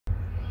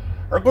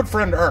Our good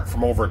friend Art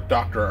from over at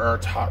Dr.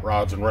 Art's Hot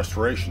Rods and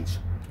Restorations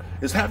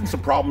is having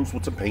some problems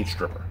with some paint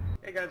stripper.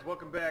 Hey guys,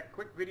 welcome back.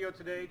 Quick video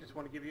today. Just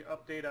want to give you an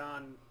update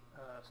on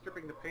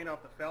stripping the paint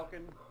off the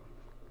Falcon.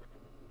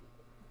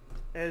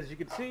 As you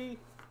can see,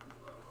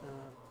 it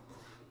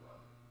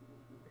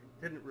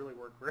didn't really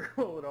work very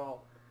well at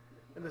all.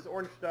 And this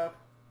orange stuff,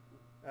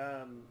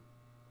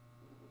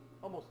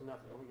 almost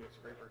nothing. Let me get a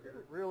scraper here.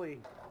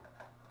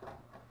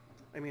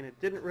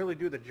 It didn't really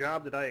do the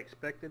job that I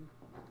expected.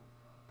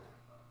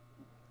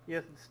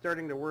 Yes, it's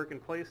starting to work in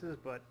places,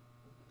 but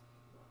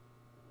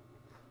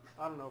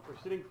I don't know, if we're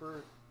sitting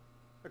for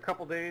a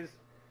couple days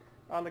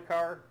on the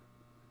car.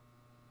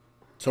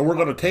 So we're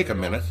going to take a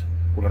minute,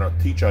 we're going to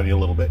teach on you a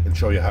little bit and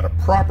show you how to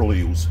properly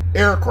use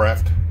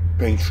aircraft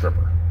paint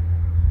stripper.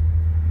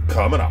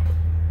 Coming up.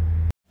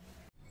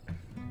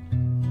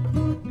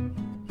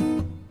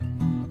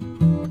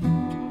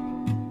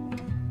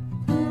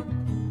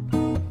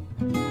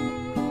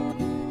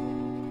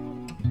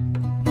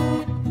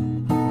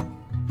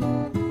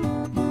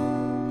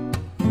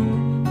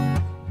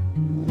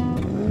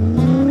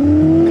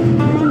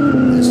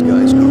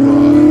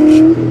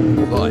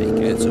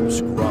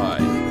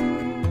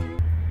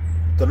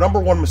 The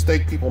number one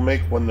mistake people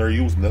make when they're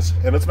using this,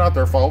 and it's not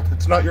their fault,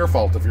 it's not your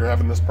fault if you're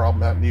having this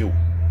problem happen to you.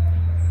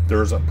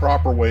 There's a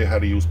proper way how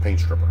to use paint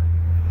stripper.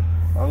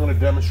 I'm going to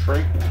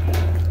demonstrate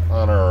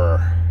on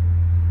our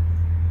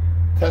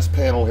test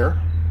panel here.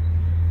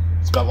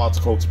 It's got lots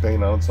of coats of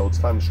paint on it, so it's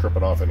time to strip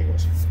it off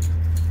anyways.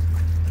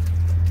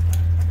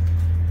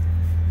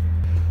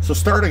 So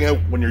starting out,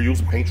 when you're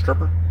using paint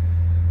stripper,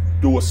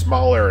 do a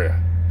small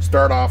area.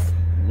 Start off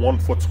 1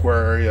 foot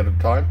square area at a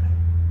time.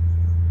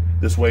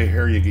 This way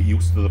here you get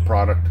used to the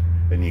product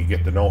and you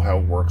get to know how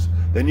it works.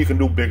 Then you can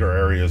do bigger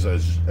areas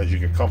as you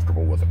get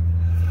comfortable with it.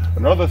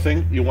 Another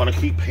thing you want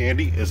to keep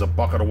handy is a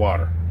bucket of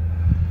water.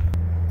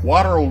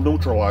 Water will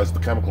neutralize the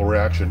chemical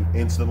reaction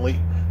instantly,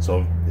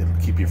 so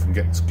it'll keep you from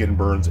getting skin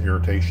burns,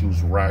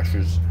 irritations,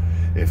 rashes.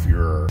 If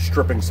you're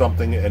stripping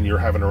something and you're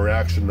having a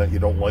reaction that you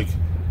don't like,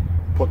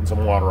 putting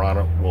some water on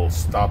it will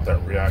stop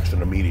that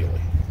reaction immediately.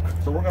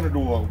 So we're going to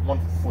do a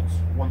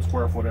 1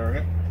 square foot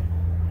area.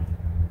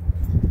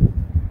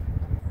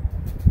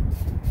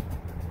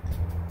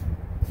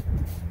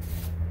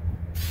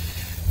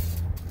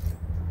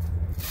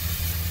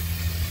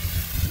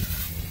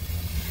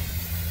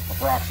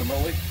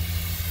 Approximately.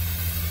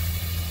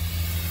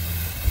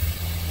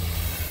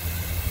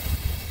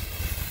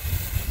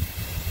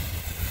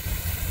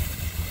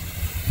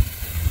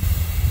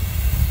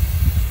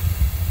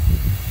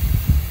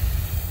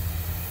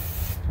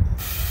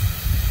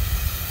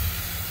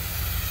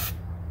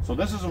 So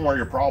this isn't where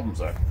your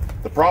problem's at.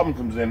 The problem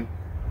comes in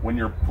when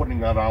you're putting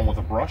that on with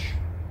a brush.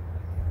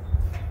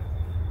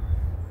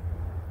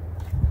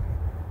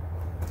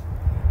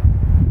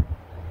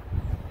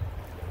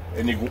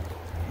 And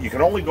you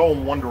can only go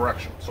in one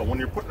direction. So when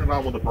you're putting it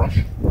on with a brush,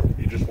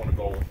 you just want to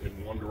go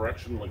in one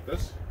direction like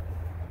this.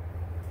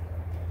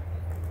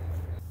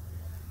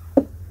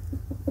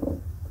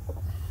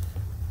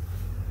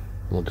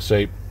 Like I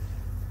say,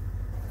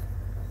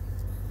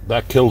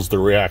 that kills the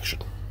reaction.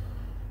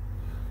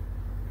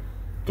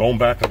 Going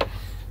back and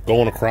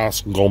going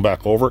across and going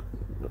back over it,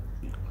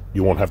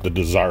 you won't have the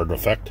desired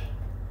effect.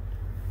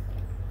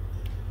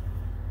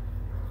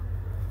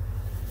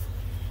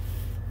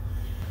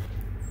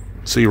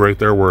 See right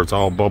there where it's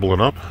all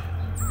bubbling up?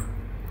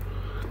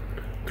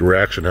 The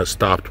reaction has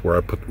stopped where I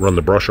run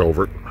the brush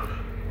over it.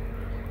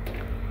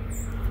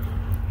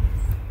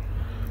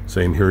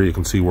 Same here, you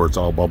can see where it's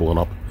all bubbling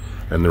up,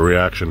 and the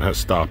reaction has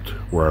stopped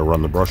where I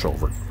run the brush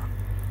over it.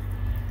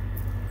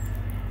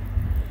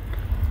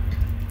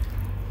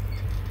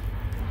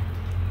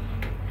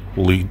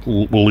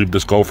 We'll leave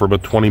this go for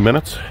about 20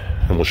 minutes,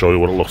 and we'll show you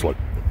what it looks like.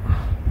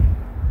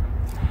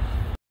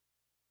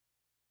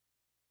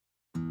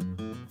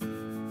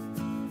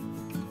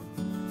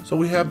 So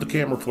we have the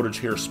camera footage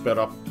here sped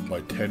up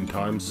by 10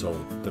 times, so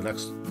the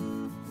next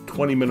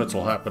 20 minutes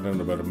will happen in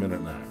about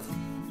 1.5 minutes.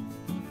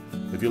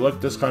 If you like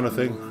this kind of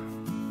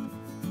thing,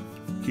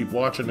 keep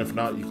watching. If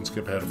not, you can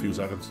skip ahead a few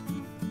seconds.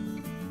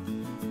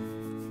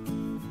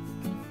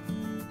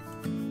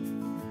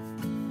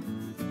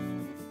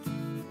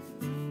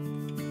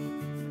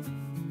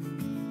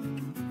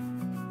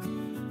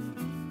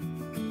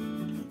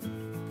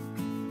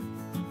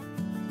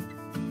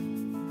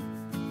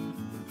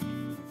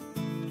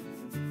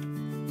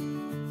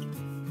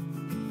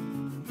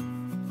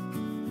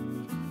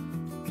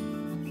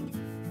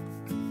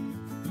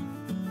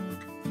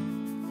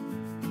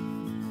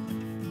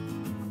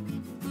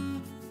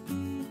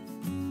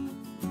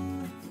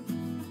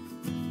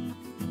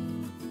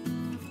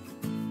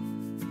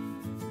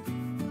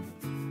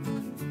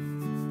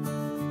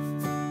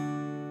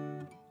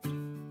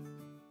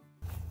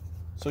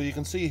 So you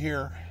can see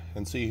here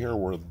and see here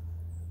where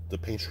the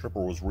paint stripper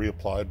was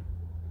reapplied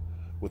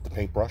with the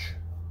paintbrush,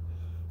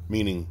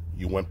 meaning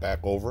you went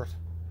back over it.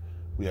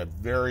 We had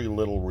very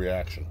little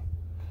reaction.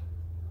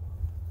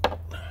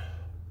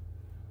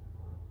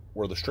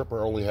 Where the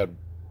stripper only had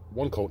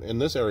one coat, in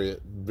this area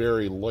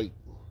very light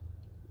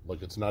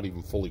like it's not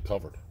even fully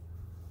covered.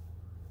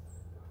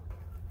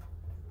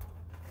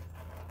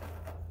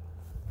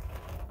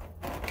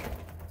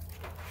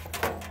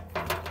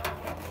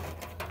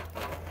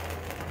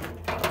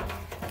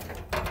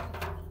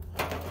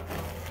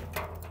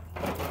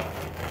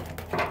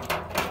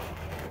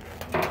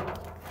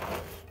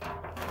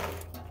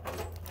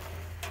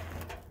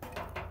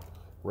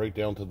 Right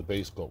down to the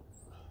base coat.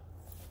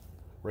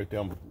 Right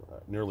down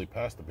nearly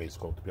past the base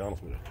coat, to be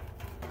honest with you.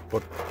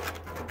 But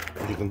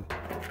you can,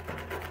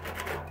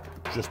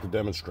 just to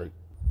demonstrate,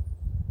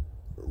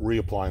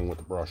 reapplying with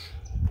the brush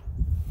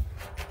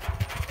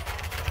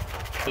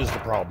is the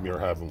problem you're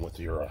having with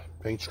your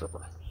paint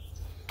stripper.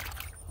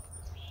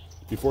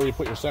 Before you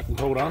put your second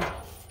coat on,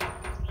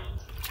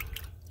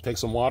 take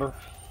some water,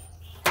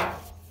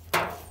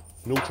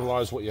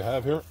 neutralize what you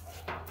have here.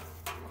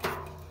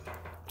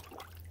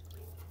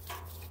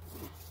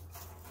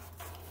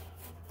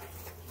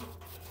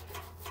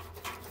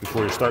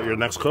 Before you start your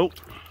next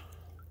coat,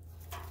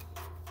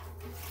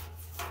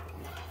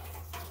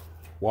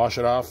 wash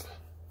it off,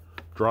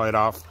 dry it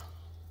off,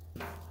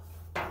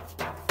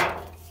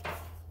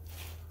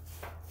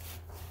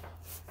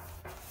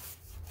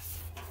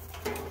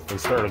 and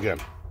start again.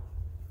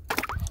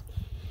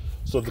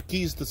 So the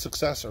keys to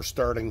success are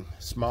starting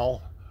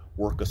small,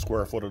 work a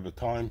square foot at a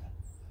time,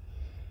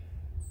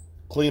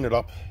 clean it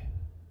up.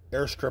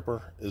 Air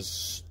stripper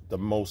is the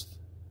least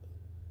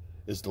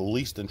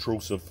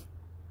intrusive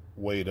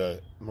way to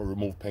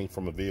remove paint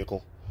from a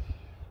vehicle.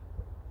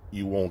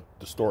 You won't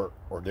distort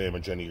or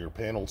damage any of your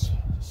panels.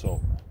 So,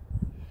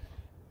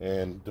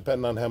 and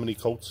depending on how many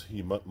coats,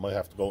 you might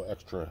have to go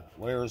extra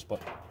layers.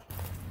 But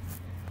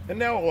and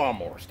now a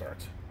lawnmower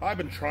starts. I've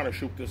been trying to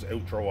shoot this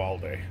outro all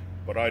day,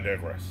 but I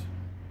digress.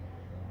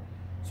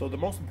 So the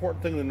most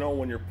important thing to know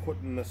when you're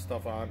putting this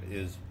stuff on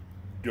is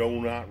do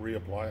not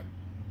reapply it.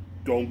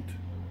 Do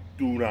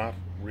not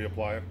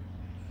reapply it.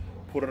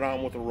 Put it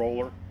on with a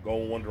roller, go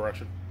in one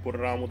direction. Put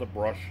it on with a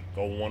brush,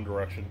 go in one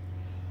direction.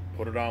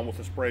 Put it on with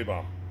a spray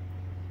bomb.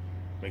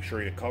 Make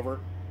sure you cover it,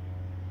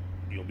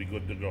 you'll be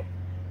good to go.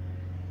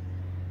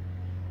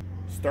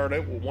 Start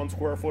out with 1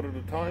 square foot at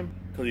a time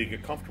until you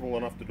get comfortable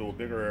enough to do a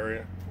bigger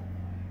area,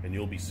 and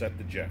you'll be set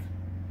to jet.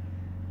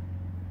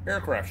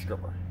 Aircraft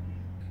stripper.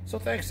 So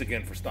thanks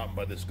again for stopping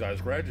by this guy's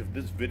garage. If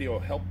this video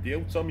helped you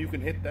out some, you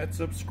can hit that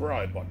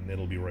subscribe button.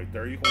 It'll be right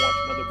there. You can watch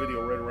another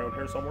video right around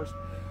here somewhere.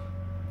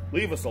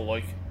 Leave us a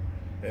like,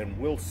 and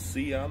we'll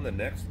see you on the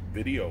next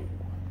video.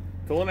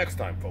 Till the next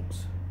time,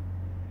 folks.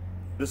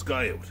 This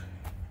guy out.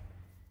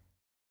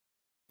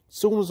 As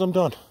soon as I'm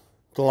done,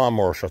 the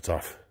lawnmower shuts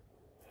off.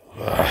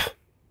 Ugh.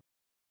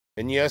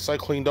 And yes, I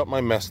cleaned up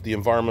my mess. The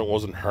environment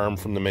wasn't harmed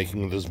from the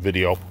making of this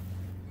video.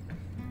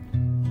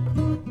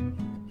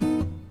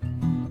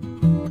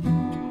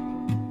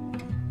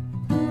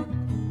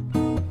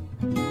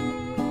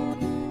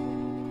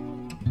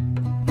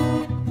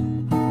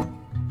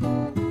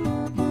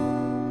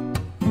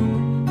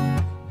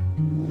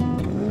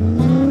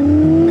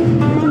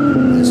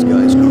 This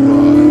guy's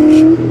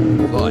garage.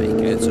 Like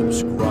and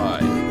subscribe.